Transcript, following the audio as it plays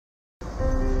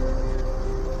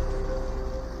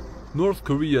North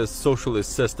Korea's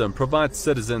socialist system provides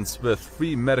citizens with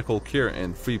free medical care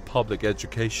and free public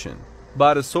education.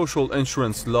 By the Social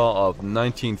Insurance Law of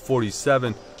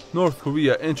 1947, North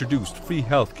Korea introduced free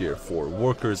healthcare for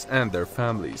workers and their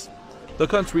families. The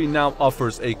country now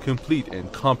offers a complete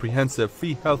and comprehensive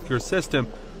free healthcare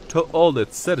system to all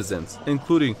its citizens,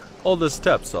 including all the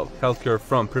steps of healthcare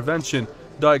from prevention,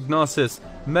 diagnosis,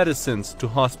 medicines to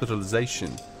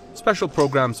hospitalization. Special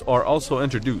programs are also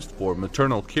introduced for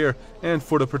maternal care and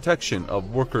for the protection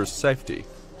of workers' safety.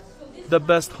 The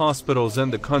best hospitals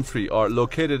in the country are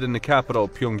located in the capital,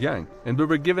 Pyongyang, and we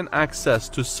were given access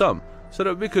to some so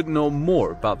that we could know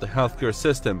more about the healthcare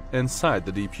system inside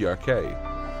the DPRK.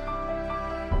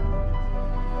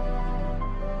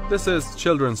 This is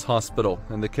Children's Hospital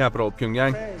in the capital,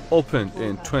 Pyongyang, opened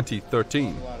in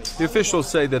 2013. The officials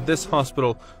say that this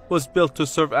hospital was built to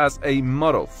serve as a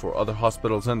model for other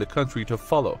hospitals in the country to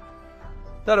follow.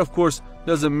 That, of course,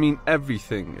 doesn't mean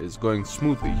everything is going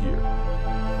smoothly here.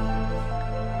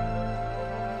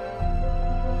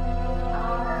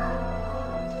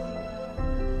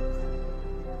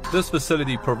 This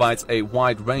facility provides a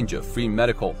wide range of free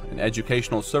medical and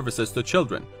educational services to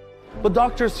children. But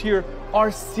doctors here are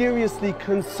seriously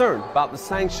concerned about the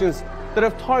sanctions that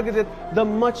have targeted the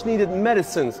much-needed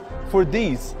medicines for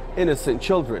these innocent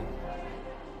children.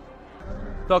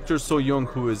 Dr. So Young,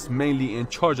 who is mainly in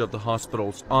charge of the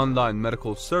hospital's online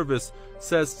medical service,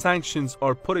 says sanctions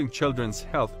are putting children's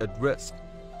health at risk.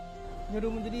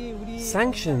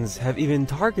 Sanctions have even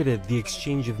targeted the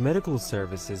exchange of medical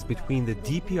services between the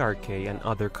DPRK and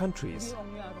other countries.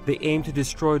 They aim to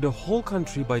destroy the whole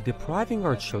country by depriving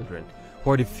our children,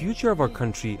 who are the future of our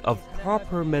country, of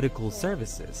proper medical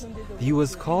services. The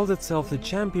US calls itself the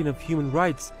champion of human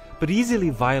rights, but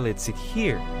easily violates it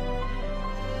here.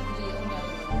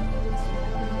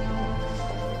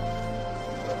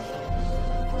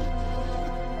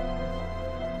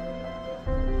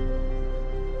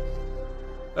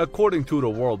 According to the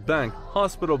World Bank,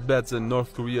 hospital beds in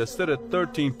North Korea stood at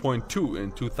 13.2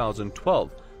 in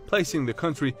 2012, placing the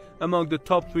country among the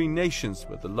top 3 nations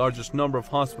with the largest number of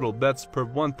hospital beds per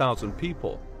 1,000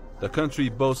 people. The country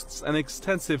boasts an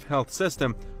extensive health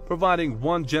system, providing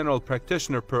 1 general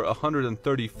practitioner per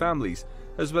 130 families,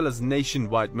 as well as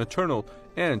nationwide maternal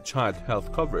and child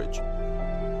health coverage.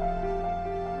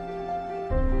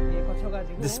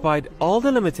 Despite all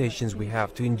the limitations we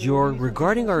have to endure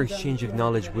regarding our exchange of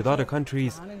knowledge with other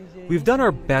countries, we've done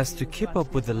our best to keep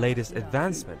up with the latest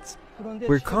advancements.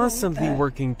 We're constantly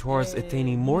working towards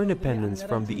attaining more independence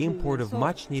from the import of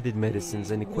much-needed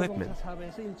medicines and equipment.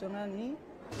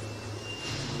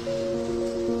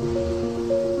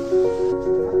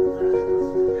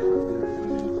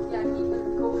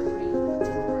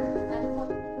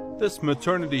 This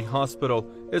maternity hospital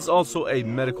is also a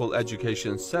medical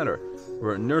education center,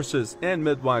 where nurses and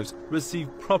midwives receive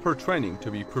proper training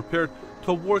to be prepared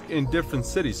to work in different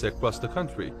cities across the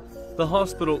country. The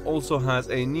hospital also has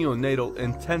a neonatal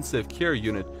intensive care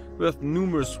unit with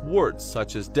numerous wards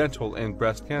such as dental and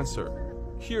breast cancer.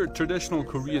 Here, traditional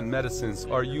Korean medicines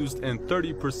are used in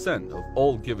 30% of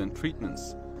all given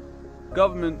treatments.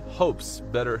 Government hopes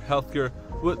better healthcare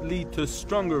would lead to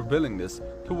stronger willingness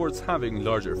towards having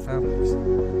larger families.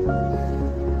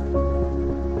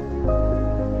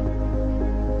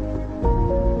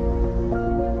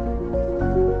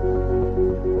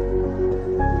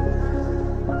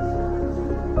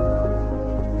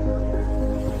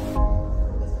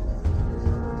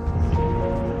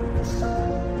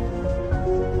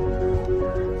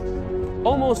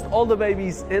 Almost all the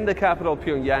babies in the capital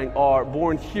Pyongyang are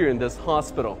born here in this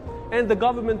hospital, and the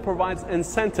government provides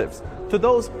incentives to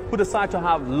those who decide to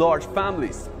have large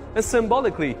families. And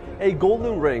symbolically, a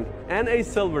golden ring and a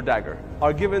silver dagger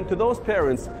are given to those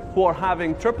parents who are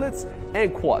having triplets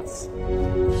and quads.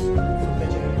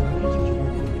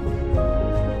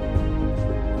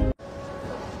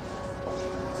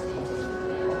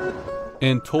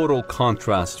 In total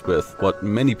contrast with what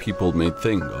many people may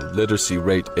think of literacy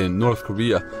rate in North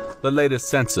Korea, the latest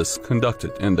census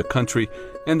conducted in the country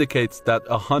indicates that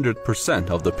 100%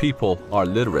 of the people are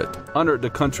literate. Under the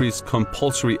country's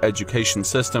compulsory education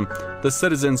system, the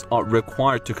citizens are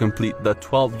required to complete the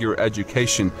 12-year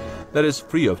education that is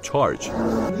free of charge.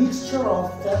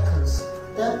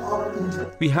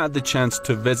 We had the chance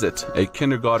to visit a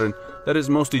kindergarten that is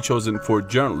mostly chosen for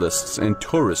journalists and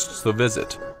tourists to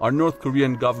visit. Our North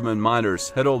Korean government minors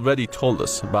had already told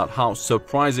us about how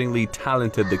surprisingly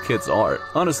talented the kids are.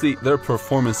 Honestly, their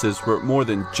performances were more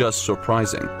than just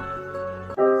surprising.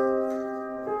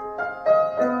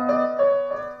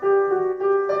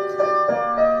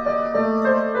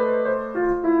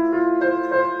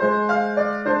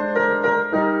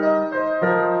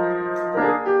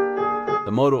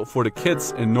 motto for the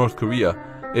kids in North Korea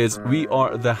is "We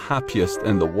are the happiest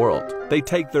in the world." They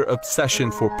take their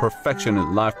obsession for perfection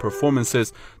in live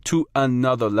performances to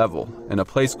another level in a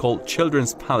place called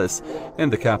Children's Palace in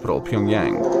the capital,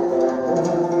 Pyongyang.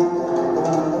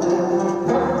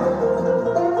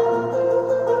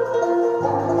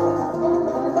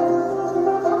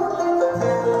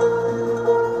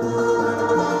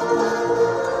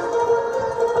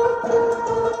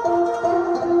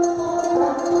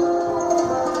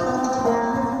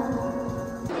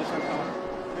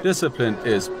 Discipline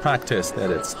is practiced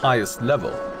at its highest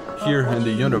level. Here in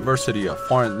the University of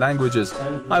Foreign Languages,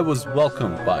 I was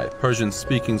welcomed by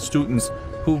Persian-speaking students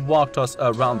who walked us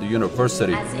around the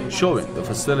university, showing the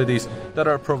facilities that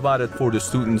are provided for the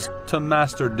students to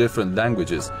master different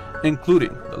languages,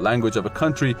 including the language of a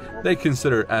country they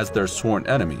consider as their sworn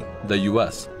enemy, the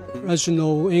U.S. As you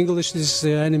know, English is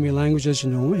the enemy language, as you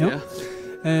know. Yeah.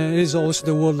 It is also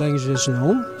the world language, as you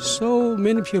know. So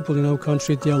many people in our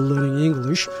country, they are learning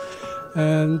English.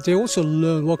 And they also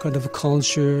learn what kind of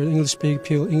culture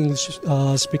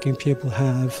English-speaking people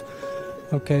have.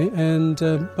 Okay, and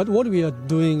but what we are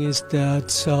doing is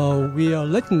that we are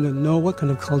letting them know what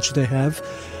kind of culture they have,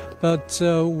 but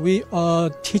we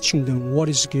are teaching them what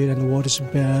is good and what is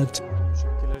bad.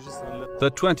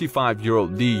 The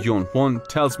 25-year-old Lee Yun-won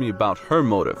tells me about her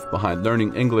motive behind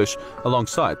learning English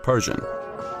alongside Persian.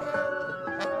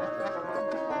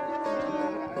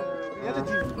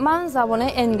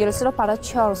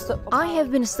 I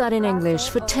have been studying English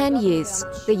for 10 years.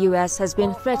 The US has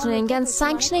been threatening and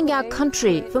sanctioning our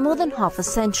country for more than half a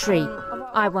century.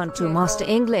 I want to master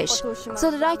English so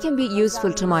that I can be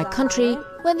useful to my country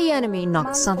when the enemy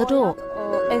knocks on the door.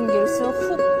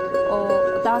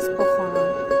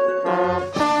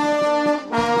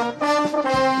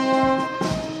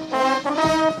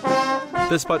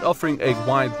 Despite offering a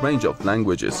wide range of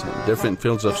languages in different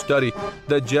fields of study,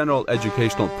 the general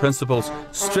educational principles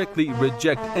strictly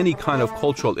reject any kind of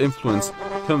cultural influence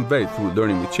conveyed through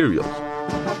learning materials.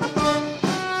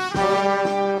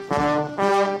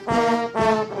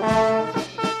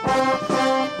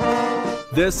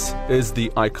 This is the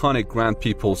iconic Grand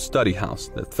People's Study House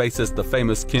that faces the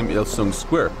famous Kim Il-sung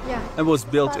Square and was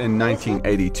built in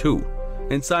 1982.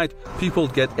 Inside, people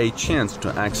get a chance to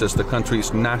access the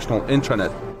country's national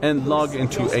intranet and log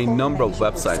into a number of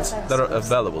websites that are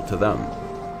available to them.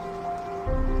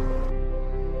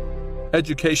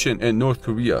 Education in North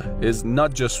Korea is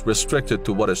not just restricted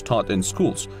to what is taught in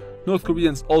schools. North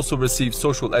Koreans also receive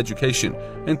social education,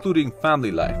 including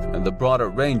family life and the broader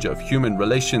range of human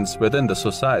relations within the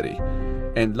society.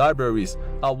 In libraries,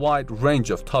 a wide range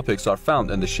of topics are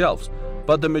found in the shelves,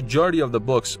 but the majority of the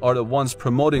books are the ones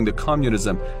promoting the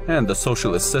communism and the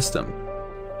socialist system.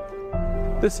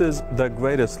 This is the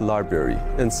greatest library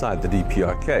inside the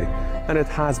DPRK, and it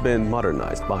has been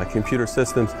modernized by computer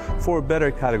systems for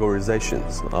better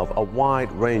categorizations of a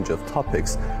wide range of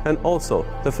topics and also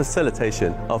the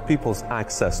facilitation of people's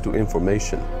access to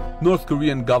information. North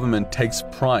Korean government takes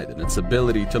pride in its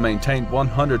ability to maintain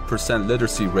 100%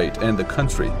 literacy rate in the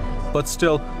country, but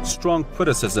still strong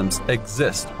criticisms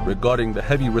exist regarding the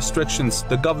heavy restrictions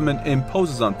the government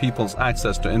imposes on people's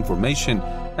access to information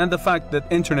and the fact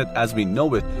that internet as we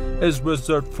know it is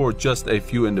reserved for just a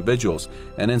few individuals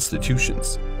and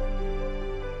institutions.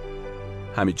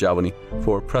 Hamid Javani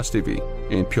for Press TV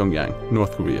in Pyongyang,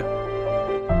 North Korea.